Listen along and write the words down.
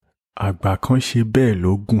Àgbà kan ṣe bẹ́ẹ̀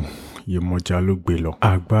lógún, Yemoja ló gbé lọ.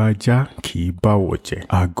 Àgbà ajá kì í báwọ̀ jẹ.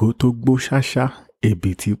 Àgó tó gbó ṣáṣá,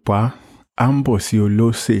 ebi ti pa á. À ń bọ̀ sí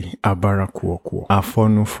olóṣè abárakùọ̀kùọ̀.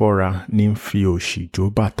 Afọ́nufọ́ra ní ń fi òṣì jó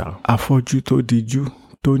bàtà. Afọ́jú tó dijú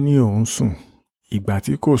tó ní òun sùn. Ìgbà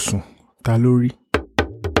tí kò sùn, ta ló rí?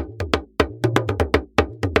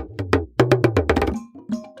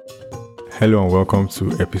 Hello and welcome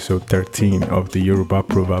to episode 13 of the Yoruba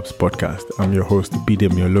Proverbs podcast. I'm your host,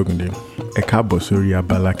 Bidemi Ologunde. Ẹ káàbọ̀ sórí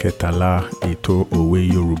abala kẹtàlá ètò òwe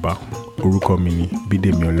Yorùbá. Orúkọ mi ni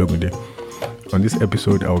Bidemi Ologunde. On this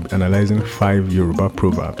episode, I will be analyzing 5 Yoruba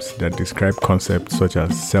proverbs that describe concepts such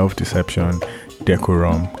as self-deception,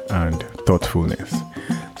 decorum, and thoughtfulness.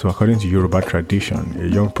 So according to Yoruba tradition, a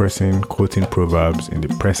young person quoting proverbs in the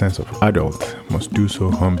presence of adults must do so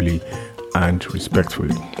humbly and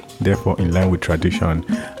respectfully. Therefore, in line with tradition,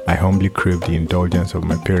 I humbly crave the indulgence of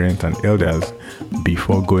my parents and elders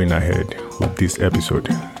before going ahead with this episode.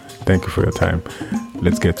 Thank you for your time.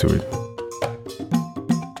 Let's get to it.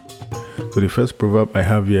 So the first proverb I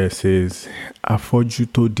have here says, Afọ́jú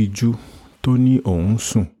tó dijú tó ní òun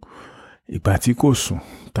sùn. Ìgbà tí kò sùn,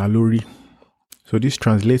 ta ló rí? So this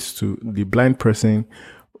translates to the blind person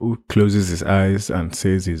who closes his eyes and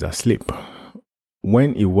says he's asleep.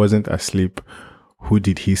 When he wasn't asleep, who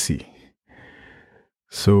did he see?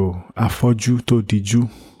 So, afọ́jú tó dijú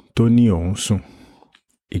tó ní òun sùn.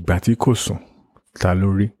 Ìgbà tí kò sùn, ta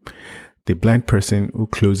ló rí? The blind person who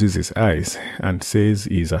closes his eyes and says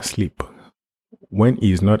he is asleep. When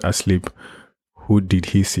he is not asleep, who did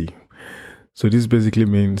he see? So this basically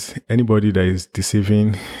means anybody that is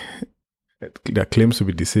deceiving, that claims to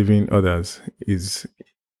be deceiving others is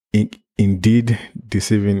indeed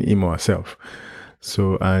deceiving him or herself.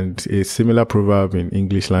 So, and a similar proverb in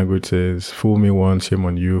English language says, fool me once, shame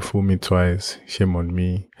on you, fool me twice, shame on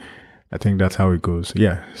me. I think that's how it goes.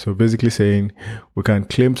 Yeah. So basically saying we can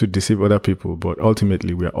claim to deceive other people, but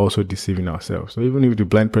ultimately we are also deceiving ourselves. So even if the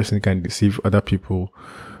blind person can deceive other people,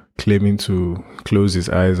 claiming to close his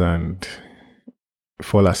eyes and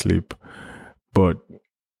fall asleep, but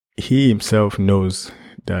he himself knows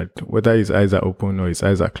that whether his eyes are open or his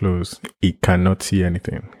eyes are closed, he cannot see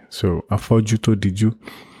anything. So, afọ́jú tó dijú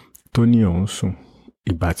tó ní òun sùn.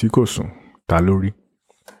 Ìgbà tí kò sùn, ta ló rí?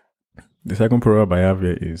 The second proverb I have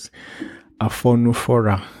here is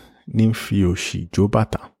Afọ́nufọ́ra ní ń fi òṣì jó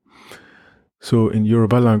bàtà. So in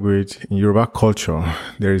Yoruba language, in Yoruba culture,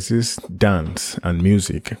 there is this dance and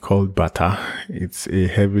music called bata. It's a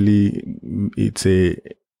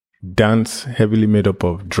dance heavily made up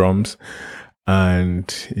of drums,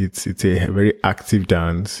 and it's a very active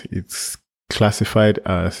dance. It's classified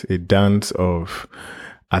as a dance of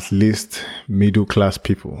at least middle class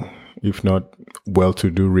people, if not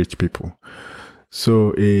well-to-do rich people.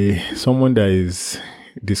 So someone that is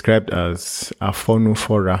described as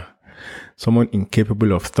Afọ́nufọ́ra, someone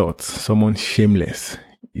incapable of thought, someone shameless,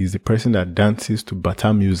 is the person that dances to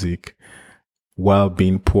bata music while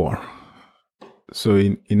being poor. So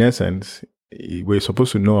in essence, we're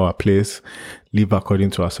supposed to know our place, live according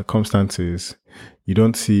to our circumstances. You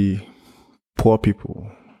don't see poor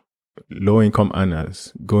people, low-income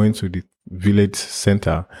earners, going to the village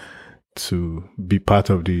center to be part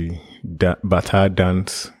of the bata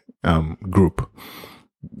dance group.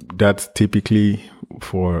 That's typically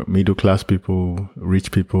for middle-class people,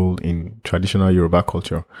 rich people in traditional Yoruba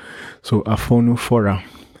culture. So, Afọ́nufọ́ra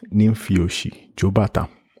ní ń fi òṣì jó bàtà.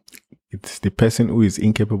 It's the person who is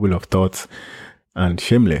incapable of thought and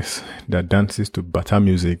shameless that dances to bata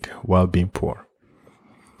music while being poor.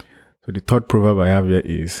 So the third proverb I have here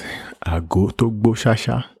is Àgó tó gbó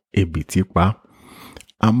ṣáṣá, ebi ti pa á.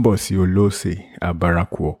 À ń bọ̀ sí olóṣè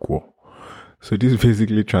abárakùọ̀kùọ̀. So this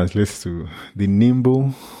basically translates to the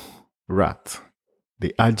nimble rat,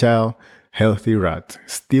 the agile, healthy rat,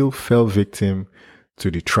 still fell victim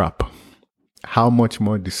to the trap. How much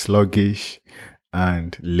more the sluggish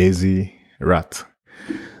and lazy rat?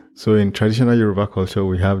 So in traditional Yoruba culture,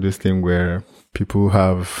 we have this thing where people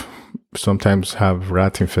sometimes have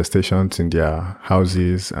rat infestations in their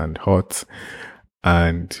houses and huts,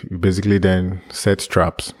 and we basically then set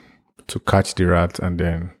traps to catch the rat and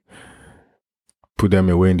then put them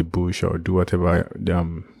away in the bush or do whatever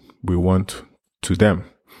we want to them.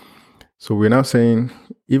 So we're now saying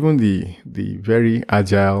even the very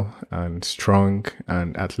agile and strong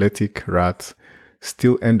and athletic rats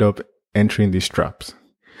still end up entering these traps.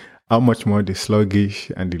 How much more the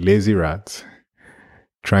sluggish and the lazy rats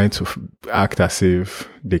trying to act as if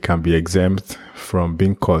they can be exempt from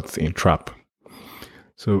being caught in trap.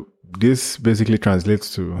 So this basically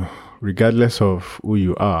translates to, regardless of who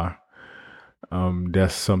you are,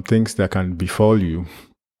 there's some things that can befall you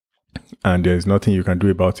and there's nothing you can do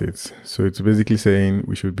about it. So it's basically saying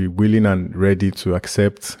we should be willing and ready to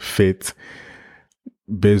accept fate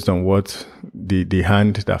based on what the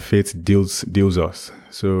hand that fate deals us.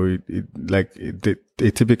 So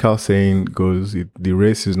a typical saying goes, the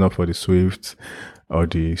race is not for the swift or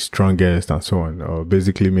the strongest and so on, or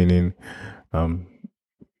basically meaning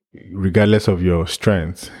regardless of your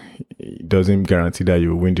strength, it doesn't guarantee that you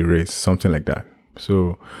will win the race, something like that.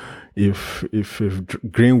 So if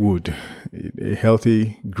green wood, a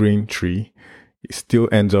healthy green tree, it still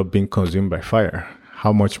ends up being consumed by fire,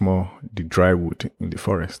 how much more the dry wood in the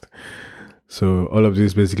forest? So all of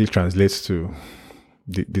this basically translates to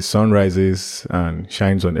the sun rises and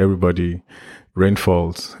shines on everybody, rain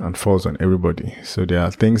falls and falls on everybody. So there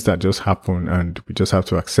are things that just happen and we just have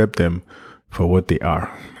to accept them for what they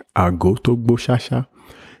are. Àgò tó gbó ṣáṣá,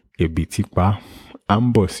 ebi ti pa,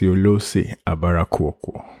 ambosi olóṣè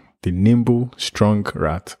abarakuoko. The nimble, strong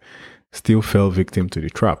rat still fell victim to the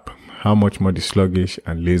trap. How much more the sluggish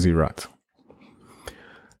and lazy rat?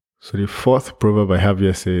 So the fourth proverb I have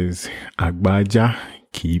here says, Àgbà ajá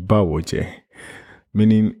kìí báwo jẹ,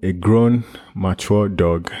 meaning a grown, mature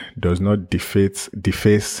dog does not deface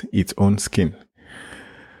its own skin.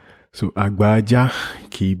 So Àgbà ajá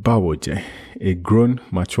kìí báwo jẹ, a grown,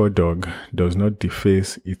 mature dog does not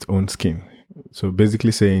deface its own skin. So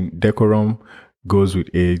basically saying decorum goes with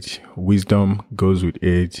age, wisdom goes with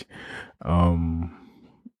age,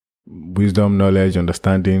 wisdom, knowledge,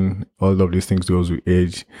 understanding, all of these things goes with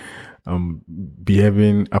age.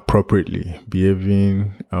 Behaving appropriately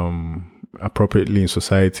in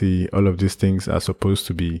society, all of these things are supposed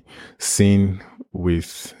to be seen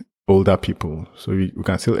with older people. So we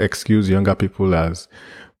can still excuse younger people as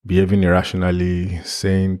behaving irrationally,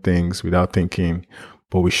 saying things without thinking,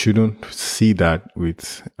 but we shouldn't see that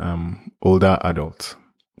with older adults.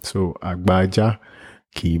 So Àgbà ajá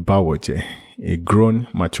kìí báwo jẹ, a grown,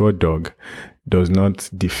 mature dog does not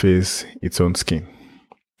deface its own skin.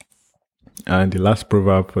 And the last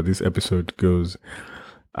proverb for this episode goes,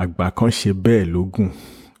 Àgbà kan ṣe bẹ́ẹ̀ lógún,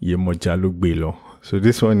 Yemoja ló gbé lọ. So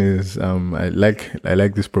this one is, I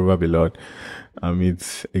like this proverb a lot.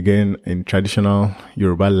 It's again in traditional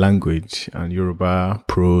Yoruba language and Yoruba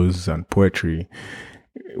prose and poetry.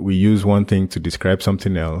 We use one thing to describe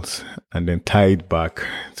something else and then tie it back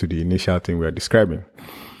to the initial thing we are describing.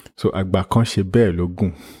 So Àgbà kan ṣe bẹ́ẹ̀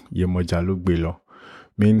lógún, Yemoja ló gbé lọ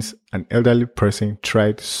means an elderly person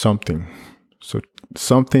tried something. So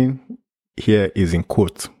something here is in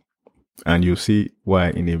quotes, and you'll see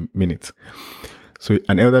why in a minute. So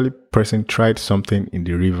an elderly person tried something in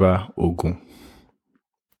the river Ogun,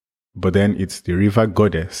 but then it's the river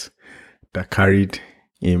goddess that carried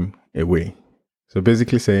him away. So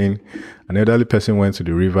basically saying an elderly person went to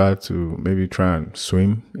the river to maybe try and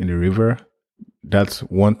swim in the river. That's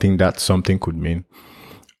one thing that something could mean.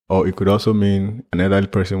 Or it could also mean an elderly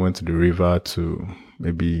person went to the river to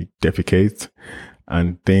maybe defecate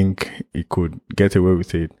and think he could get away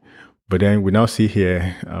with it. But then we now see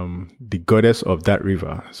here the goddess of that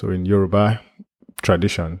river. So in Yoruba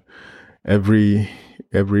tradition, every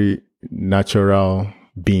natural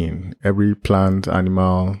being, every plant,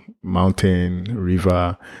 animal, mountain,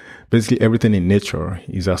 river, basically everything in nature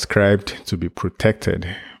is ascribed to be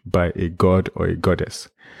protected by a god or a goddess.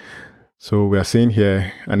 So we are seeing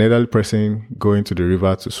here an elderly person going to the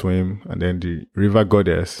river to swim, and then the river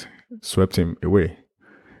goddess swept him away,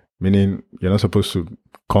 meaning you're not supposed to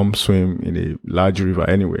come swim in a large river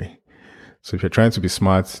anyway. So if you're trying to be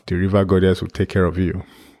smart, the river goddess will take care of you.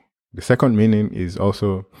 The second meaning is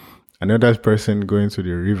also an elderly person going to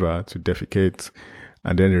the river to defecate,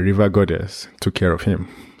 and then the river goddess took care of him.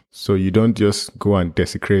 So you don't just go and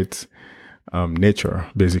desecrate nature,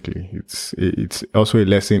 basically. It's also a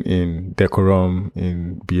lesson in decorum,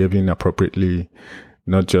 in behaving appropriately,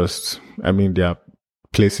 not just, there are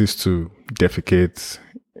places to defecate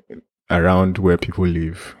around where people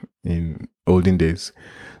live in olden days.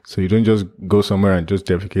 So you don't just go somewhere and just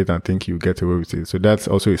defecate and think you get away with it. So that's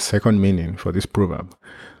also a second meaning for this proverb.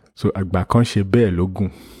 So Àgbà kan ṣe bẹ́ẹ̀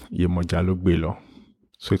lógún, Yemoja ló gbé lọ.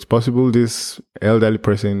 So it's possible this elderly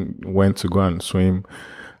person went to go and swim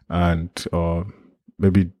or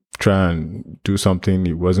maybe try and do something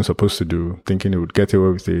he wasn't supposed to do, thinking he would get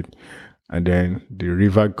away with it. And then the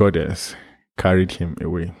river goddess carried him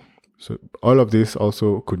away. So all of this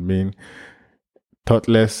also could mean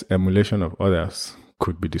thoughtless emulation of others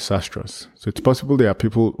could be disastrous. So it's possible there are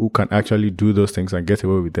people who can actually do those things and get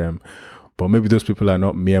away with them, but maybe those people are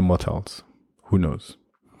not mere mortals. Who knows?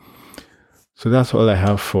 So that's all I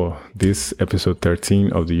have for this episode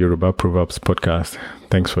 13 of the Yoruba Proverbs podcast.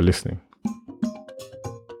 Thanks for listening.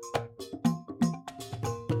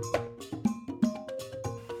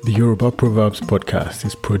 The Yoruba Proverbs podcast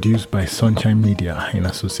is produced by Sunshine Media in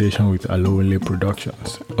association with Alowole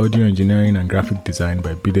Productions. Audio engineering and graphic design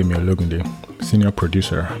by Bidemi Ologunde. Senior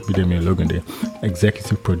producer Bidemi Ologunde.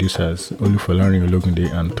 Executive producers Olufolarin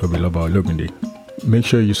Ologunde and Tobiloba Ologunde. Make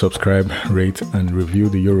sure you subscribe, rate, and review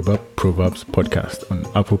the Yoruba Proverbs podcast on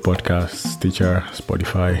Apple Podcasts, Stitcher,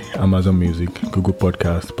 Spotify, Amazon Music, Google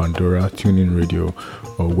Podcasts, Pandora, TuneIn Radio,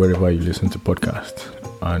 or wherever you listen to podcasts.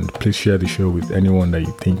 And please share the show with anyone that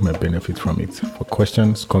you think might benefit from it. For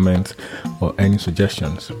questions, comments, or any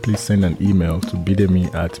suggestions, please send an email to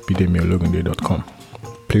bidemi@bidemiologunde.com.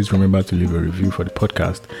 Please remember to leave a review for the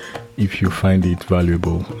podcast if you find it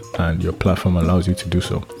valuable and your platform allows you to do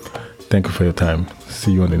so. Thank you for your time.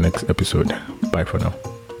 See you on the next episode. Bye for now.